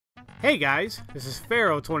Hey guys, this is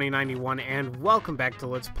Pharaoh 2091 and welcome back to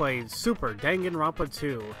Let's Play Super Danganronpa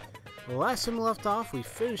 2. The last time we left off, we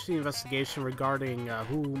finished the investigation regarding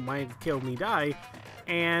who might have killed Nidai,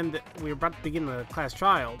 and we were about to begin the class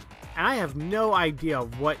trial. And I have no idea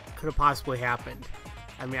what could have possibly happened.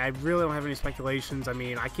 I mean, I really don't have any speculations. I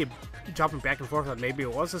mean, I keep jumping back and forth that maybe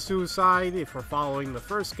it was a suicide if we're following the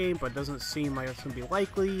first game, but it doesn't seem like it's going to be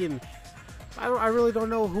likely, and I really don't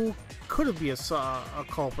know who could be a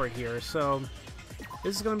culprit here, so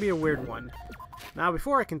this is going to be a weird one. Now,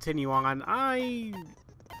 before I continue on, I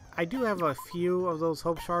do have a few of those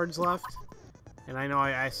hope shards left, and I know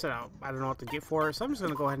I said I don't know what to get for it, so I'm just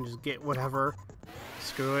going to go ahead and just get whatever.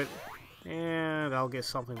 Screw it. And I'll get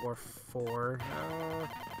something worth 4.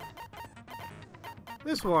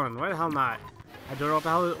 This one, why the hell not? I don't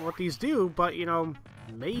know what these do, but, you know,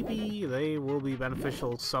 maybe they will be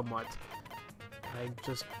beneficial somewhat.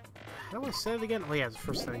 How do I say it again? Oh yeah, it's the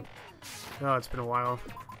first thing. Oh, it's been a while.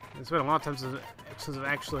 It's been a long time since I've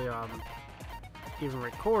actually even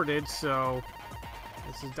recorded, so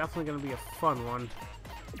this is definitely going to be a fun one.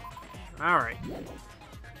 Alright.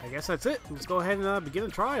 I guess that's it. Let's go ahead and begin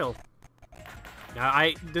the trial.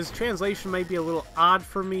 Now, this translation might be a little odd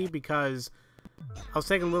for me because I was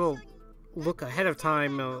taking a little look ahead of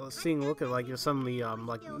time, seeing a look at some of the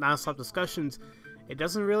like non-stop discussions. It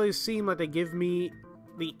doesn't really seem like they give me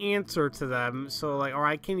the answer to them, so I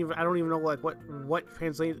don't even know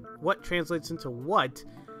what translates into what.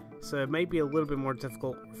 So it may be a little bit more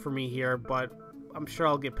difficult for me here, but I'm sure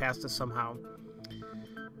I'll get past it somehow.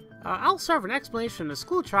 I'll serve an explanation in the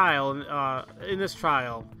school trial. In this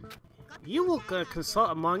trial, you will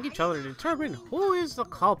consult among each other to determine who is the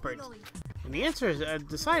culprit, and the answer is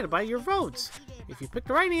decided by your votes. If you pick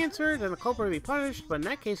the right answer, then the culprit will be punished, but in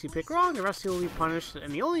that case, you pick wrong, the rest of you will be punished,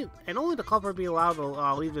 and only the culprit will be allowed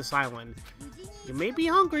to leave this island. You may be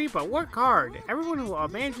hungry, but work hard. Everyone who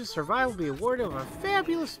manages to survive will be awarded with a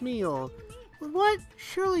fabulous meal. What?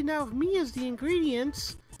 Surely now with me as the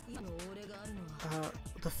ingredients.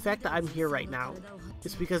 The fact that I'm here right now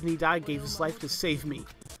is because Nidai gave his life to save me.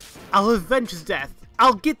 I'll avenge his death.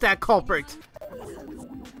 I'll get that culprit.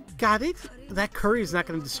 Got it? That curry is not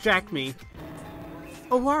going to distract me.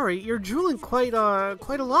 Owari, you're drooling quite a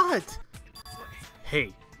lot.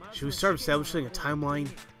 Hey, should we start establishing a timeline?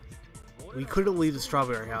 We couldn't leave the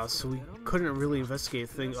strawberry house, so we couldn't really investigate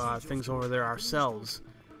things over there ourselves.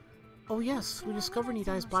 Oh yes, we discovered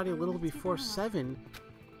Nidai's body a little before 7.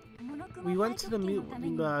 We went to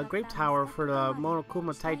the Grape Tower for the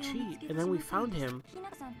Monokuma Tai Chi, and then we found him.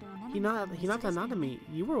 Hinata Nanami,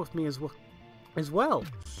 you were with me as well.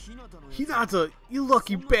 Hinata, you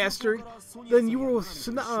lucky bastard! Then you were with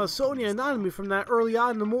Sonia and Nanami from that early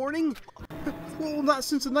on in the morning? Well, not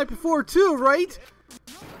since the night before too, right?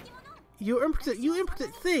 You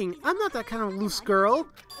impotent thing! I'm not that kind of loose girl!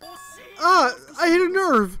 Ah! I hit a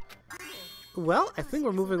nerve! Well, I think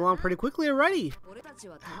we're moving along pretty quickly already.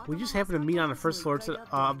 We just happened to meet on the first floor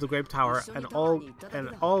of the Grape Tower, and we all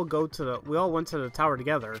went to the tower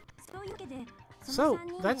together. So,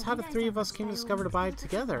 that's how the 3 of us came to discover the body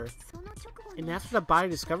together. And after the body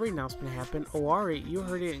discovery announcement happened, Owari, you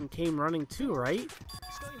heard it and came running too, right?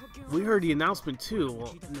 We heard the announcement too,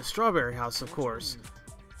 well, in the strawberry house, of course.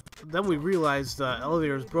 Then we realized the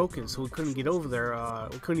elevator was broken, so we couldn't get over there,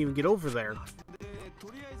 we couldn't even get over there.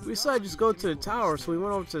 We decided to just go to the tower, so we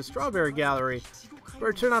went over to the strawberry gallery. But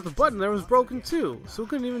it turned out the button there was broken too, so we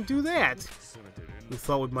couldn't even do that. We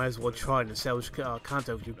thought we might as well try and establish contact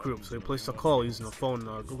with your group, so we placed a call using the phone in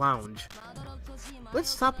the lounge. Let's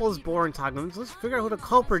stop all this boring talk and let's figure out who the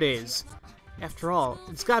culprit is. After all,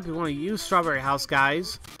 it's gotta be one of you Strawberry House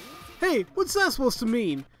guys. Hey, what's that supposed to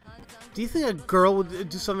mean? Do you think a girl would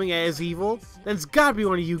do something as evil? Then it's gotta be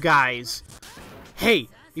one of you guys. Hey,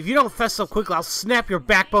 if you don't fess up quickly, I'll snap your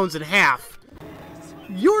backbones in half.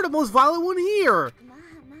 You're the most violent one here.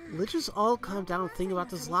 Let's just all calm down and think about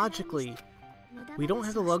this logically. We don't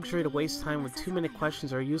have the luxury to waste time with too many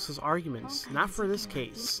questions or useless arguments. Not for this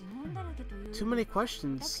case. Too many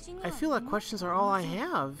questions? I feel like questions are all I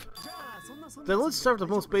have. Then let's start with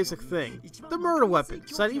the most basic thing. The murder weapon,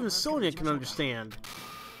 so that even Sonia can understand.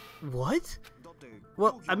 What?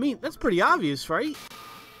 Well, I mean, that's pretty obvious, right?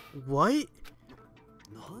 What?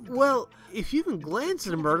 Well, if you can glance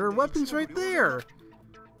at the murder weapon's right there.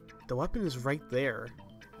 The weapon is right there.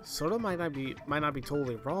 Soda might not be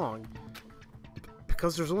totally wrong,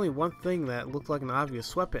 because there's only one thing that looked like an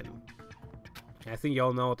obvious weapon. I think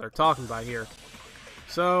y'all know what they're talking about here.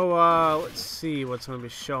 So, let's see what's going to be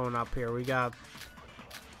showing up here. We got...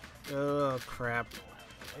 Oh, crap.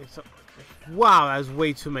 Wow, that was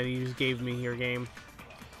way too many you just gave me here, game.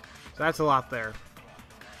 So that's a lot there.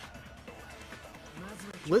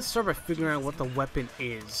 let's start by figuring out what the weapon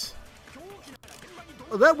is.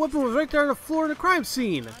 Oh, that weapon was right there on the floor of the crime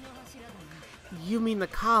scene. You mean the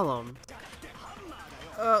column?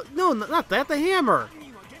 No, not that. The hammer.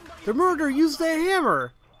 The murderer used the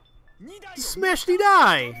hammer to smash the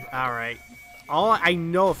die. All right. All I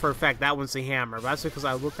know for a fact that one's the hammer. But that's because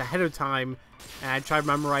I looked ahead of time and I tried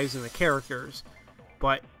memorizing the characters.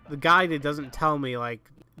 But the guide, it doesn't tell me like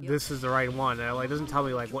this is the right one. It doesn't tell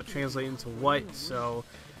me like what translates into what. So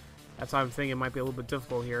that's why I'm thinking it might be a little bit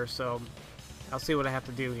difficult here. So I'll see what I have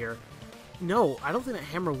to do here. No, I don't think that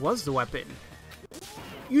hammer was the weapon.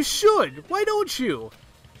 You should. Why don't you?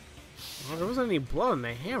 Well, there wasn't any blood on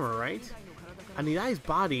the hammer, right? On the guy's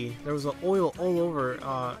body, there was oil all over,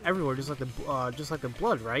 everywhere, just like the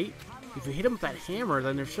blood, right? If you hit him with that hammer,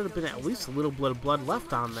 then there should have been at least a little bit of blood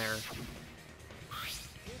left on there.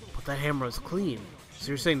 But that hammer was clean, so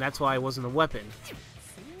you're saying that's why it wasn't a weapon?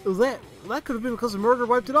 That could have been because the murderer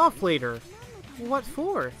wiped it off later. What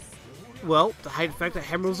for? Well, to hide the fact that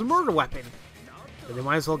hammer was a murder weapon. And they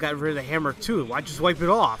might as well got rid of the hammer too. Why just wipe it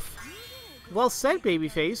off? Well said,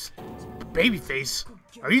 babyface. Babyface?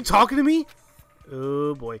 Are you talking to me?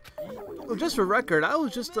 Oh boy. Well, just for record, I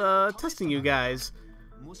was just testing you guys.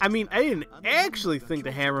 I mean, I didn't actually think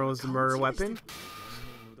the hammer was the murder weapon.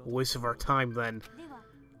 A waste of our time then.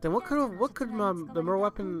 Then what could the murder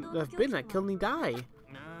weapon have been that killed Nidai?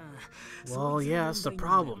 Well, yeah, that's the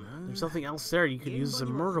problem. There's something else there you could use as a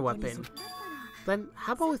murder weapon. Then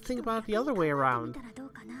how about we think about it the other way around?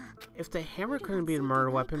 If the hammer couldn't be the murder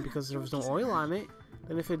weapon because there was no oil on it,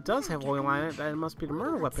 then if it does have oil on it, then it must be the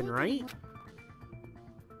murder weapon, right?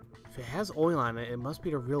 If it has oil on it, it must be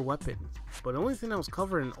the real weapon. But the only thing that was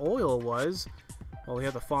covered in oil was, well, we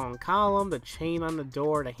have the fallen column, the chain on the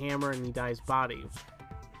door, the hammer, and Nidai's body.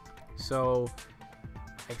 So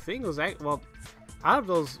I think it was well, out of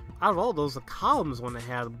all those, the column's one that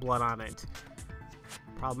had blood on it.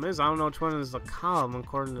 Problem is, I don't know which one is the column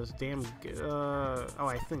according to this damn. Oh,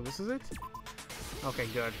 I think this is it. Okay,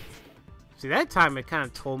 good. See, that time it kind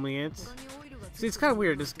of told me it. See, it's kind of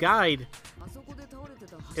weird. This guide,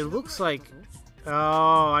 it looks like.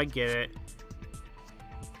 Oh, I get it.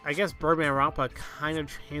 I guess Danganronpa kind of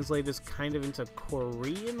translated this kind of into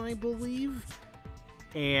Korean, I believe,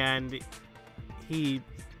 and he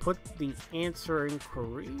put the answer in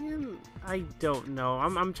Korean. I don't know.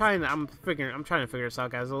 I'm trying to figure this out,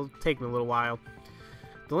 guys. It'll take me a little while.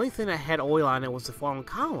 The only thing that had oil on it was the fallen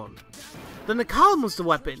column. Then the column was the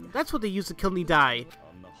weapon. That's what they used to kill Nidai.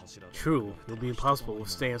 True, it would be impossible to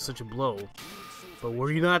withstand such a blow. But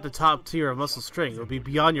were you not at the top tier of muscle strength, it would be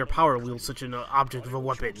beyond your power to wield such an object of a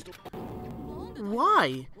weapon.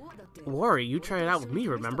 Why? Worry, you tried it out with me,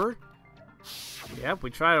 remember? Yep, we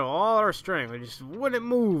tried all our strength. We just wouldn't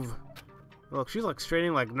move. Look, she's like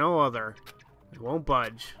straining like no other. It won't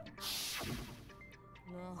budge.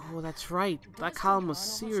 Oh, that's right. That column was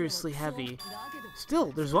seriously heavy.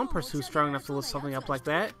 Still, there's one person who's strong enough to lift something up like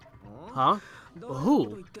that. Huh? Well,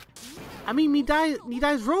 who? I mean,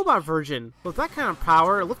 Nidai's robot version. With that kind of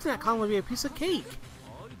power, lifting that column would be a piece of cake.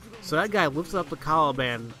 So that guy lifted up the column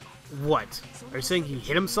and... what? Are you saying he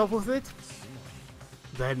hit himself with it?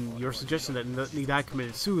 Then you're suggesting that Nidai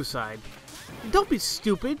committed suicide. Don't be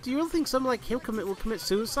stupid. Do you really think someone like him will commit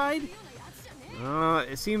suicide?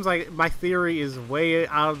 It seems like my theory is way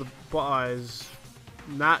out of the is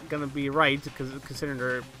not gonna be right, because considering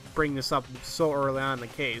they're bringing this up so early on in the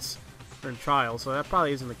case or in trial. So that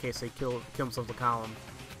probably isn't the case. They kill himself with the column.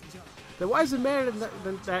 Then why does it matter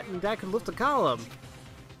that Nidai can lift the column?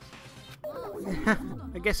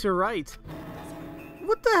 I guess you're right.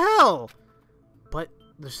 What the hell? But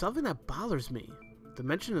there's something that bothers me. The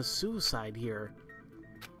mention of suicide here.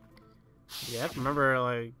 Yeah, remember,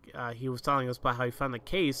 like, he was telling us about how he found the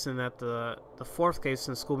case, and that the fourth case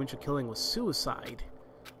in the school mutual killing was suicide.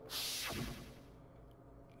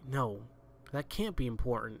 No, that can't be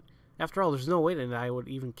important. After all, there's no way that Nidai would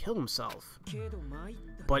even kill himself.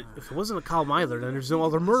 But if it wasn't a column either, then there's no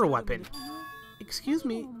other murder weapon. Excuse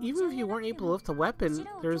me, even if you weren't able to lift a weapon,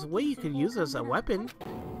 there's a way you could use it as a weapon.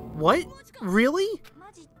 What? Really?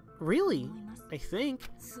 Really? I think.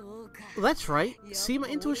 That's right. See, my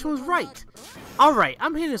intuition was right. Alright,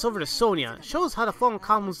 I'm handing this over to Sonia. Show us how the fallen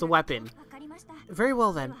column was the weapon. Very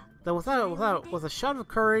well then. Then with a shout of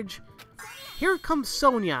courage, here comes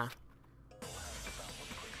Sonia.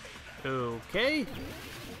 Okay.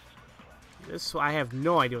 I have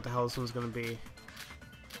no idea what the hell this one's gonna be.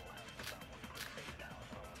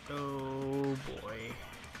 Oh boy.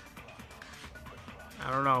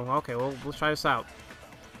 I don't know. Okay, well, let's try this out.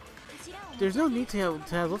 There's no need to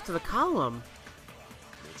have lifted the column.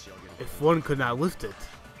 If one could not lift it,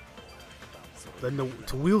 then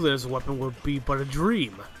to wield it as a weapon would be but a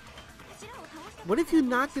dream. What if you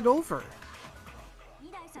knocked it over?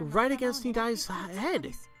 Right against Nidai's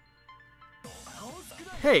head.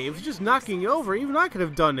 Hey, if you're just knocking it over, even I could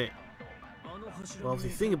have done it. Well, if you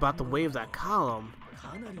think about the weight of that column,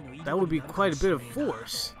 that would be quite a bit of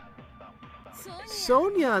force.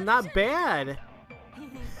 Sonia, not bad.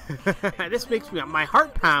 This makes my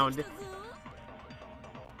heart pound.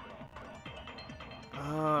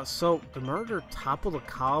 So the murderer toppled a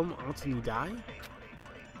column onto Nidai?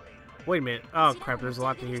 Wait a minute. Oh crap, there's a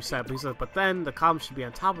lot to hear said. But then the column should be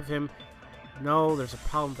on top of him. No, there's a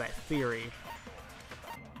problem with that theory.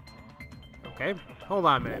 Okay, hold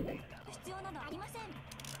on a minute.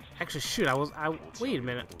 Actually, shoot, wait a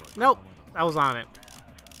minute. Nope, I was on it.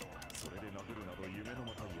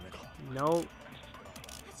 No,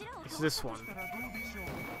 it's this one.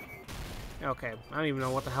 Okay, I don't even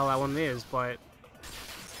know what the hell that one is, but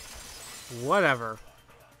whatever.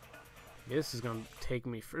 This is gonna take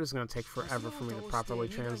me. This is gonna take forever for me to properly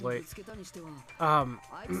translate.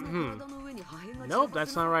 Nope,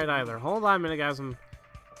 that's not right either. Hold on a minute, guys. I'm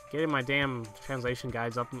getting my damn translation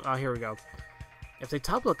guides up. Oh, here we go. If they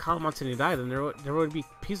topple a column onto Nidai, then there would be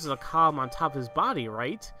pieces of column on top of his body,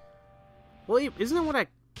 right? Well, isn't that what I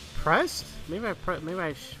pressed? Maybe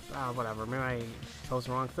whatever. Maybe I chose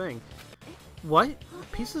the wrong thing. What?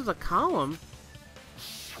 Pieces of the column?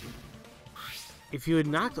 If you had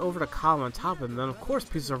knocked over the column on top of him, then of course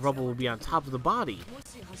pieces of rubble would be on top of the body.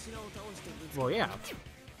 Well, yeah.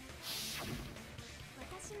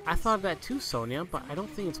 I thought of that too, Sonia, but I don't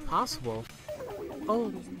think it's possible.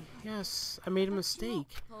 Oh, yes, I made a mistake.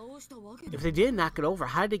 If they did knock it over,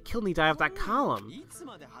 how did they kill Nidai with that column?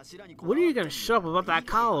 When are you gonna shut up about that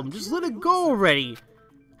column? Just let it go already!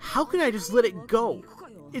 How can I just let it go?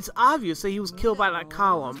 It's obvious that he was killed by that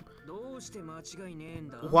column.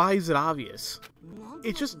 Why is it obvious?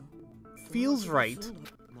 It just feels right.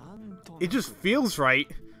 It just feels right.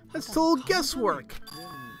 That's total guesswork.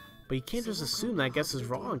 But you can't just assume that guess is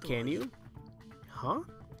wrong, can you? Huh?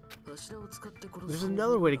 There's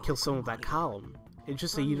another way to kill someone with that column. It's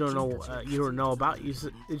just that you don't know. You don't know about. It's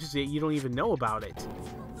just that you don't even know about it.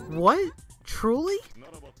 What? Truly?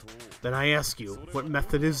 Then I ask you, what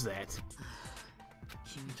method is that?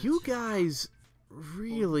 You guys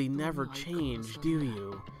really never change, do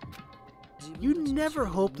you? You never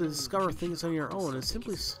hope to discover things on your own and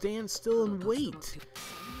simply stand still and wait.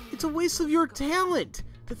 It's a waste of your talent.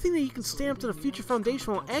 To think that you can stand up to the Future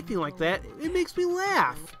Foundation while acting like that, it makes me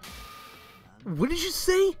laugh. What did you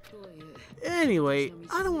say? Anyway,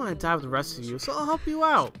 I don't want to die with the rest of you, so I'll help you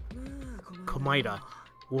out. Komaeda,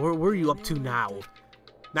 where are you up to now?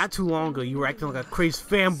 Not too long ago, you were acting like a crazed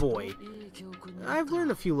fanboy. I've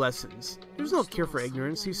learned a few lessons. There's no cure for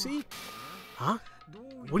ignorance, you see. Huh?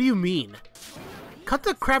 What do you mean? Cut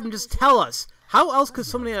the crap and just tell us. How else could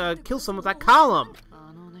somebody kill someone with that column?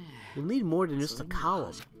 You'll need more than just a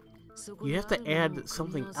column. You have to add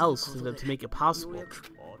something else to make it possible.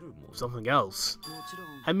 Something else?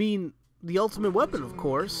 I mean, the ultimate weapon, of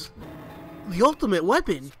course. The ultimate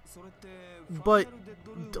weapon? But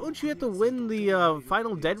don't you have to win the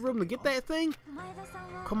final dead room to get that thing?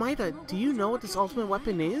 Komaeda, do you know what this ultimate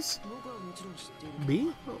weapon is?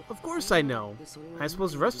 Me? Of course I know. I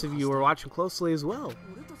suppose the rest of you are watching closely as well.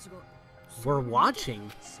 We're watching?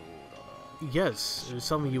 Yes, it was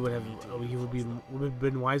something you would have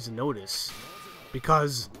been wise to notice.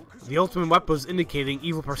 Because the ultimate weapon was indicating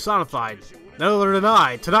evil personified. None other than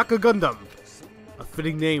I, Tanaka Gundam. A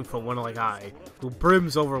fitting name for one like I, who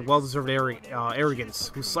brims over well-deserved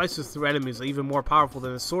arrogance, who slices through enemies even more powerful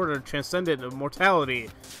than a sword of transcendent immortality.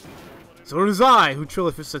 So it is I who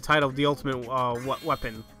truly fits the title of the ultimate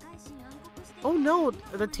weapon. Oh no,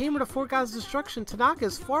 the Tamer of the Four Gods' Destruction, Tanaka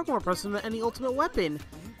is far more impressive than any ultimate weapon.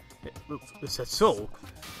 Is that so?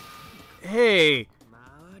 Hey,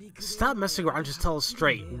 stop messing around, just tell us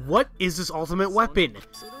straight. What is this ultimate weapon?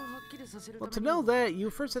 Well, to know that, you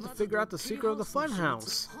first have to figure out the secret of the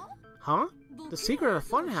funhouse. Huh? The secret of the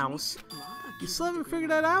funhouse? You still haven't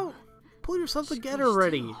figured that out? Pull yourself together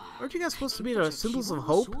already. Aren't you guys supposed to be the symbols of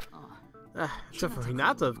hope? Except for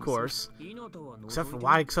Hinata, of course. Except for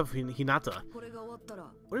Hinata?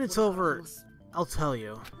 When it's over, I'll tell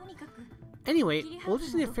you. Anyway, we'll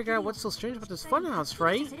just need to figure out what's so strange about this funhouse,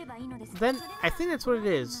 right? Then, I think that's what it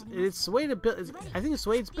is. It's the way to build. I think it's the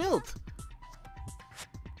way it's built.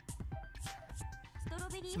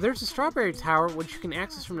 There's a strawberry tower, which you can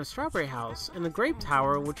access from the strawberry house, and the grape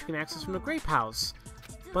tower, which you can access from the grape house.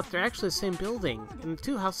 But they're actually the same building, and the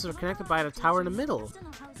two houses are connected by a tower in the middle.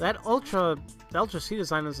 The Ultra C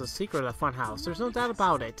design is the secret of the funhouse. There's no doubt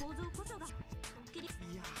about it.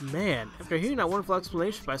 Man, after hearing that wonderful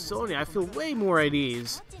explanation by Sonia, I feel way more at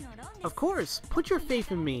ease. Of course, put your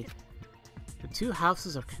faith in me. The two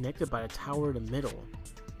houses are connected by a tower in the middle.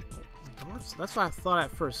 That's what I thought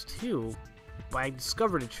at first too, but I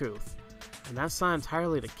discovered the truth. And that's not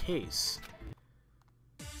entirely the case.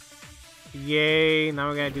 Yay, now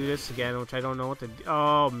we're gonna do this again, which I don't know what to do.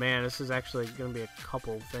 Oh man, this is actually gonna be a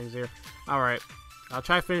couple things here. Alright, I'll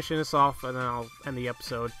try finishing this off and then I'll end the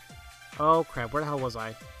episode. Oh crap, where the hell was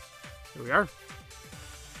I? Here we are.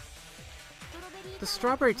 The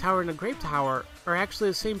Strawberry Tower and the Grape Tower are actually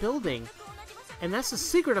the same building. And that's the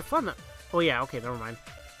secret of Fun... Oh yeah, okay, never mind.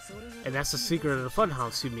 And that's the secret of the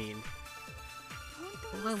Funhouse, you mean?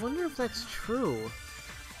 Well, I wonder if that's true.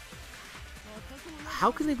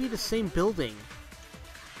 How can they be the same building?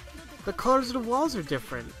 The colors of the walls are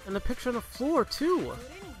different, and the picture on the floor too.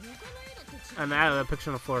 And the picture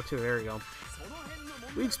on the floor too, there you go.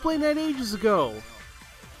 We explained that ages ago.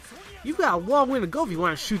 You got a long way to go if you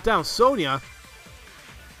want to shoot down Sonia.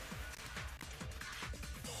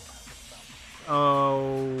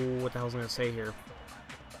 Oh, what the hell was I going to say here?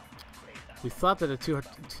 We thought that the two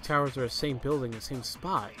towers were the same building, the same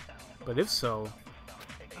spot. But if so,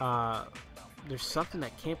 there's something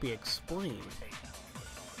that can't be explained.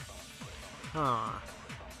 Huh.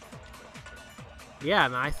 Yeah,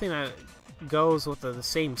 and I think that goes with the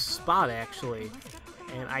same spot, actually.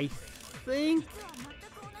 And I think...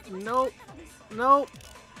 Nope. Nope.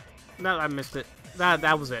 No, I missed it.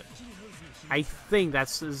 That was it. I think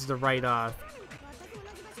this is the right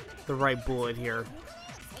bullet here.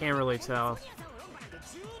 Can't really tell.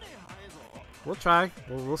 We'll try.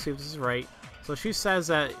 We'll see if this is right. So she says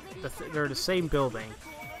that they're the same building,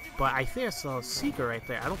 but I think it's a secret right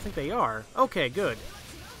there. I don't think they are. Okay, good.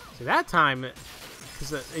 So that time,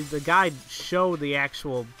 because the guide showed the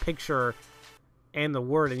actual picture and the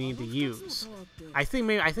word I needed to use. I think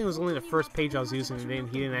it was only the first page I was using, and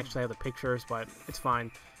he didn't actually have the pictures, but it's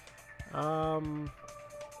fine. Where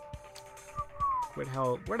the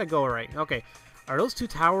hell? Where'd I go? Right? Okay. Are those two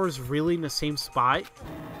towers really in the same spot?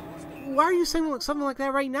 Why are you saying something like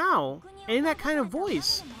that right now? And in that kind of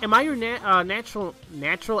voice? Am I your natural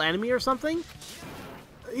enemy or something?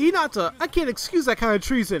 Hinata, I can't excuse that kind of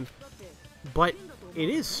treason. But it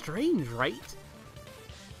is strange, right?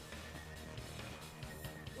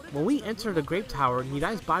 When we entered the Grape Tower,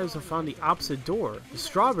 Nidai's body was found the opposite door, the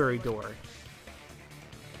Strawberry door.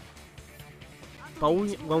 But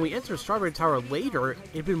when we entered the Strawberry Tower later, it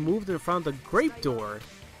had been moved in front of the Grape door.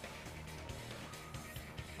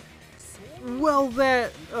 Well,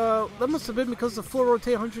 that must have been because the floor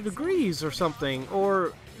rotated 100 degrees or something,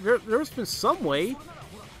 or there's been some way.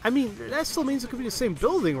 I mean, that still means it could be the same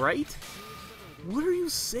building, right? What are you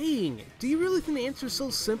saying? Do you really think the answer is so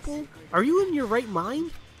simple? Are you in your right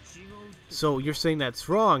mind? So you're saying that's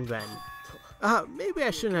wrong, then? Maybe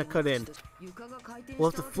I shouldn't have cut in. Well,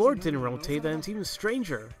 if the floor didn't rotate, then it's even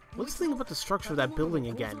stranger. Let's think about the structure of that building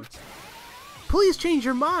again. Please change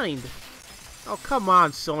your mind! Oh, come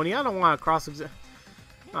on, Sony. I don't want to cross-examine...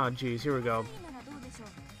 Oh, jeez. Here we go.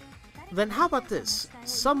 Then how about this?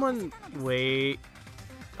 Wait...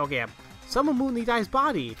 Okay, yeah. Someone moved Nidai's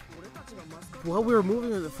body. Well, we were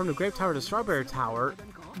moving from the Grape Tower to the Strawberry Tower,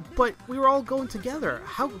 but we were all going together.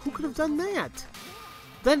 Who could have done that?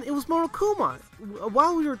 Then it was Monokuma.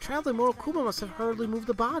 While we were traveling, Monokuma must have hurriedly moved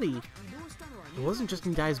the body. It wasn't just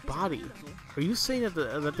Nidai's body. Are you saying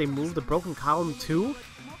that they moved the broken column too?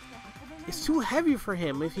 It's too heavy for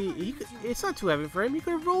him. It's not too heavy for him. He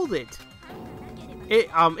could have rolled it.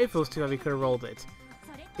 If it was too heavy, he could have rolled it.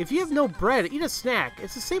 If you have no bread, eat a snack.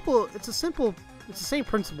 It's the same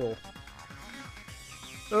principle.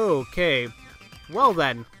 Okay. Well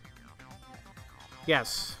then.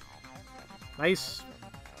 Yes. Nice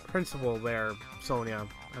principle there, Sonia.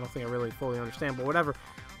 I don't think I really fully understand, but whatever.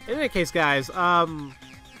 In any case, guys, in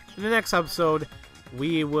the next episode,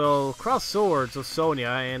 we will cross swords with Sonia,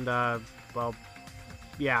 and, well,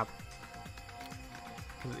 yeah.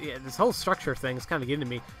 This whole structure thing is kind of getting to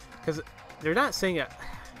me, because they're not saying it.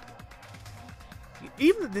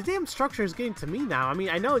 Even the damn structure is getting to me now. I mean,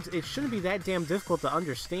 I know it shouldn't be that damn difficult to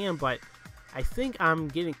understand, but I think I'm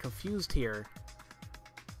getting confused here.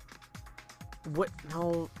 What?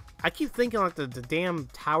 No. I keep thinking like the damn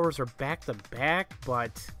towers are back to back,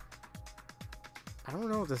 but I don't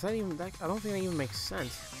know. Does that even? I don't think that even makes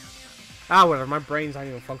sense. Ah, whatever. My brain's not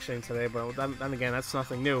even functioning today, but then again, that's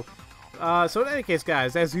nothing new. So in any case,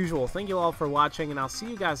 guys, as usual, thank you all for watching, and I'll see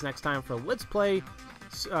you guys next time for Let's Play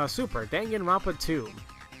Super Danganronpa 2.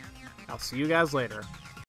 I'll see you guys later.